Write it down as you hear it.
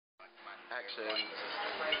Action. So,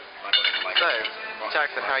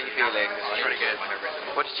 Jackson, how are you feeling? This is really good.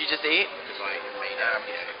 What did you just eat?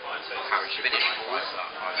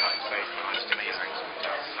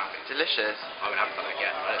 Delicious. I would have fun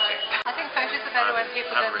again, I don't think. I think photos are better when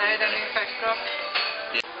people don't know they're being photographed.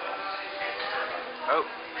 Oh,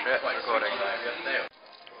 shit, recording.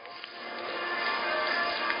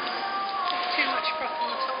 Too much froth on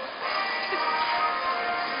the top.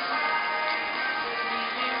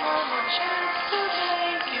 One chance to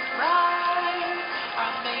make it right. I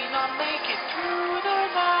may not make it through the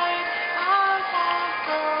night. I won't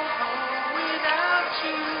go home without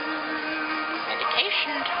you.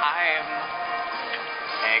 Medication time.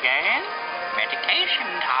 Again, medication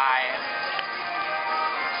time.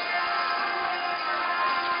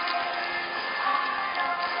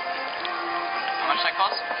 How much that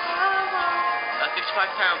cost? £55,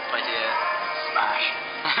 my dear. Smash.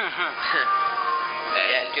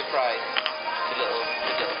 Yeah, good price. Good little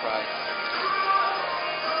price.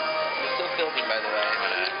 You're still filming, by the way. I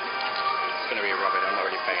know. It's going to be rubbish, I'm not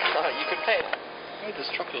really paying. Oh, you can play it. Oh, there's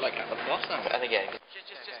chocolate like at the bottom. And again,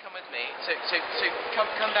 just come with me. So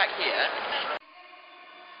come back here.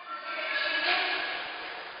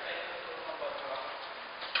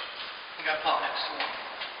 You got a part next to one.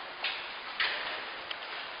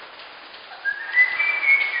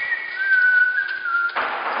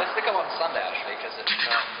 Let's pick up on Sunday actually, because it's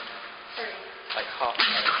like half an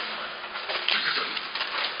hour.